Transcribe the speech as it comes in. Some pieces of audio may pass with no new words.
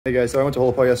Hey guys, so I went to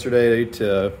Holopaw yesterday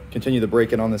to continue the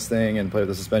break-in on this thing and play with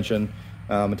the suspension.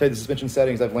 I'll tell you the suspension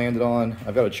settings I've landed on.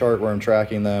 I've got a chart where I'm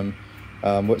tracking them.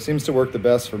 What seems to work the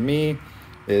best for me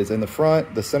is in the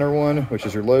front, the center one, which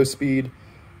is your low speed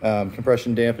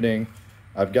compression dampening.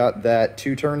 I've got that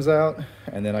 2 turns out,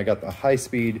 and then I got the high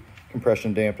speed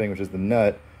compression dampening, which is the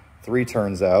nut, 3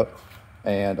 turns out.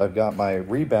 And I've got my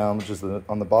rebound, which is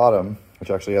on the bottom, which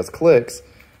actually has clicks,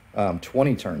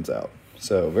 20 turns out.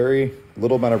 So very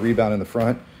little amount of rebound in the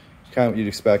front, kind of what you'd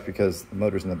expect because the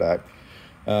motor's in the back.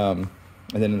 And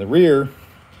then in the rear,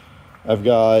 I've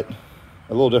got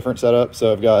a little different setup.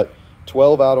 So I've got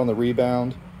 12 out on the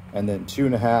rebound and then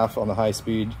 2.5 on the high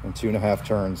speed and 2.5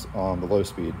 turns on the low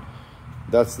speed.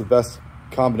 That's the best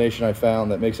combination I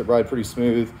found that makes it ride pretty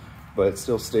smooth, but it's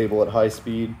still stable at high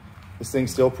speed. This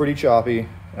thing's still pretty choppy.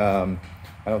 I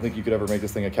don't think you could ever make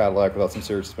this thing a Cadillac without some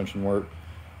serious suspension work.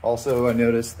 Also, I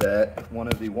noticed that one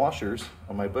of the washers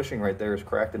on my bushing right there is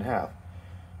cracked in half.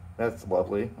 That's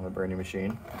lovely on a brand new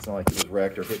machine. It's not like it was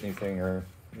wrecked or hit anything or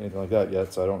anything like that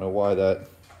yet, so I don't know why that's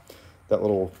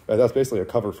basically a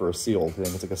cover for a seal thing.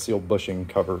 It's like a sealed bushing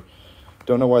cover.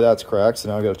 Don't know why that's cracked, so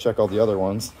now I gotta check all the other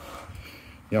ones.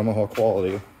 Yamaha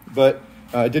quality. But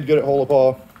I did good at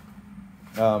Holopaw.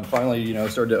 Finally,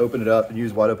 started to open it up and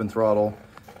use wide open throttle.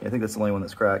 I think that's the only one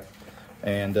that's cracked.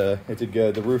 And it did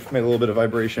good. The roof made a little bit of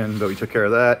vibration, but we took care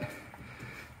of that.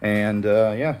 And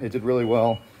yeah, it did really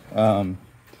well.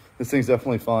 This thing's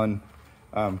definitely fun.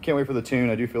 Can't wait for the tune.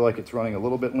 I do feel like it's running a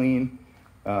little bit lean.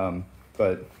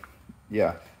 But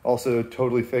yeah, also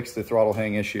totally fixed the throttle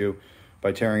hang issue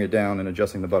by tearing it down and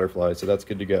adjusting the butterfly. So that's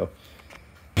good to go.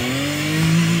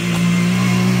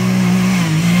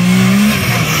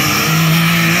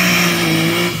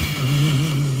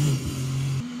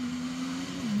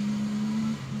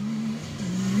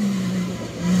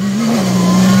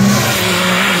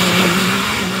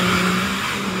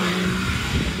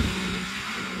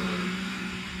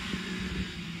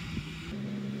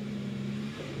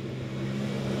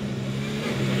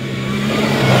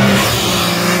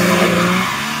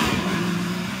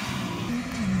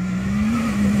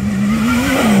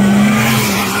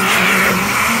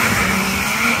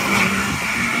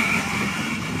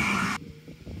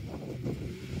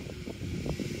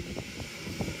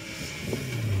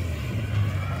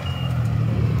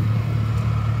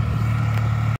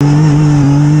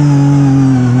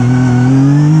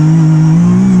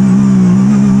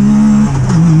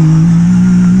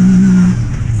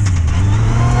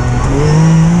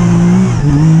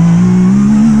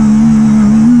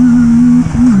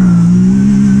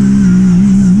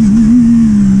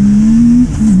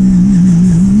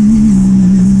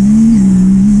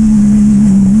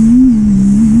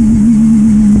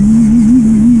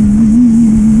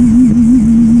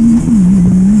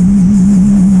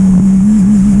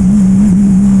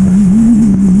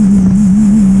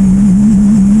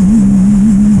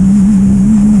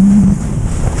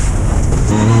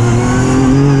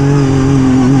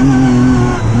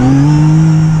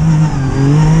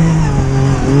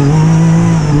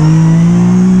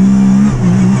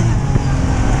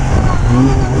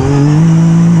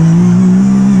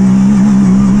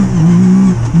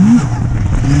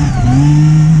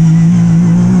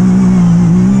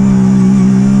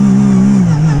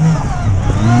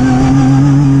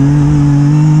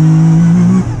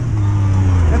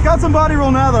 Some body roll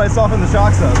now that I softened the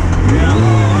shocks up. Yeah.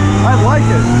 I like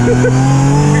it.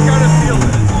 You gotta feel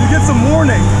it. You get some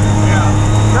warning. Yeah.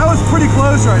 That was pretty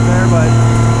close right there, but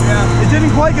yeah, it didn't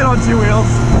quite get on 2 wheels.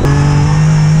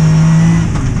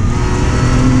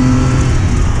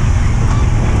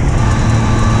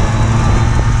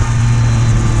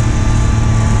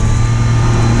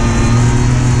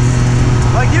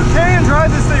 Like, you can drive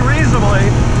this thing reasonably.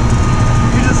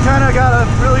 You just kind of gotta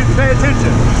really pay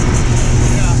attention.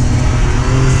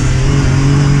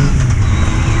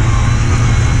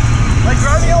 Like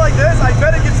driving it like this, I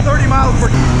bet it gets 30 miles per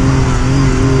gallon.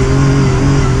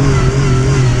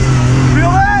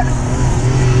 Feel that?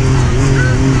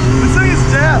 This thing is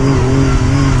death.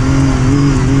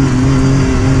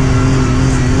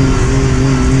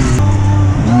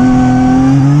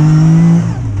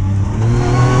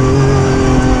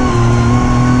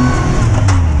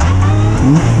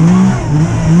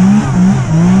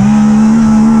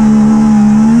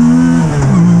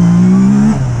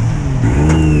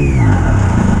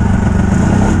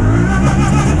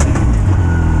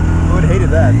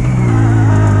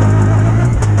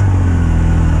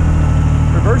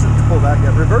 Reverse isn't pulled back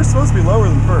yet. Reverse is supposed to be lower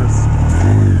than first. I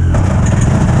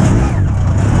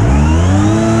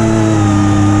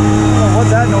don't know what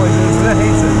that noise is, but it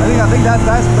hates it. I think that's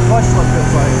what the clutch slip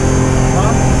feels like.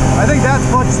 Huh? I think that's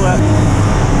clutch slip.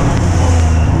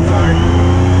 Sorry.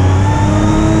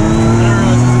 I didn't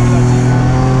realize this was that deep.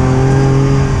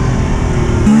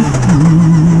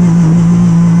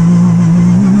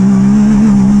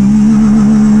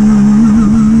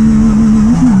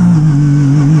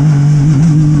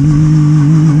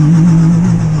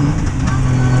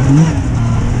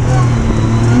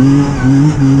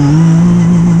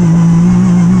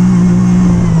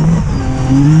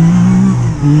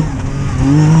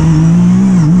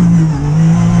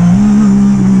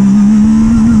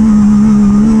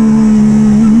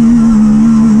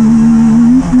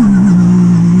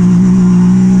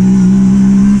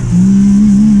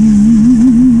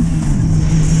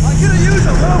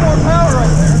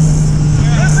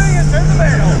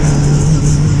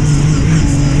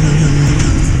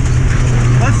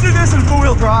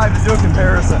 Drive to do a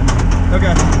comparison.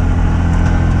 Okay.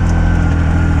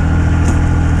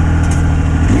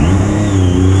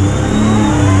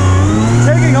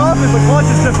 Taking off is the clutch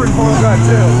is different four-wheel drive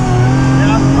too.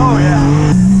 Yeah? Oh yeah.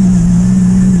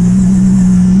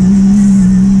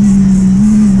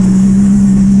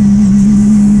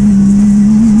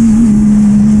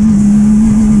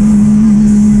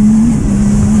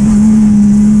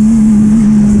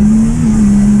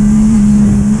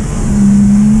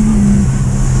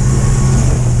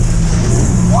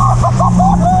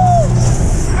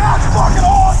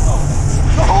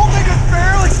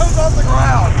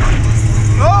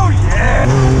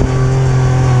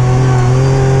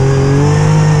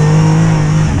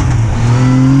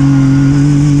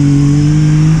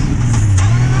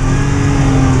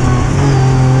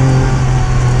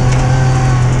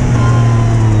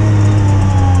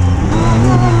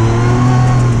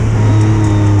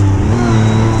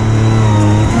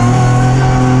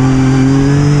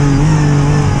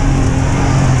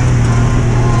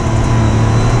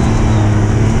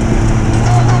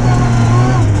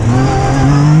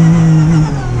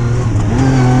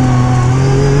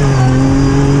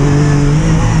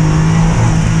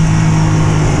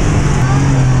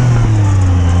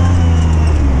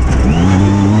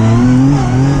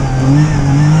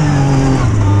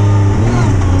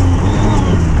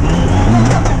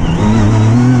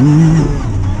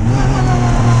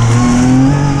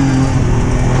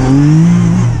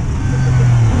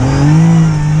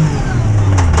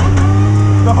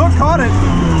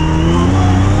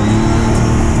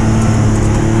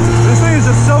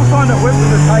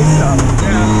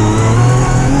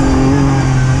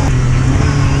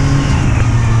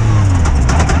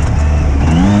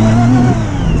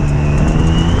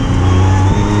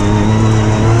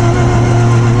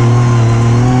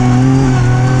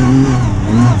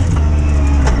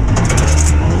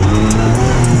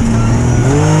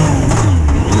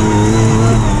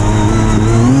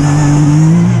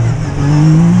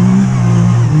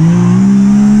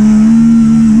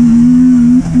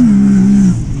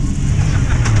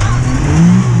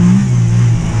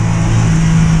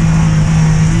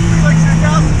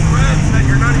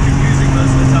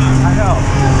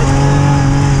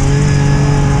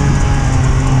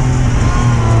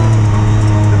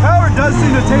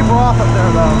 Taper off up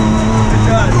there though. It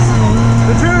does.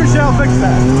 The tune shall fix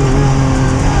that.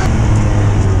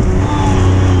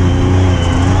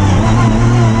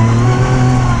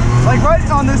 Like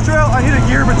right on this trail, I need a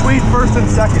gear between first and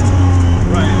second.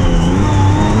 Right.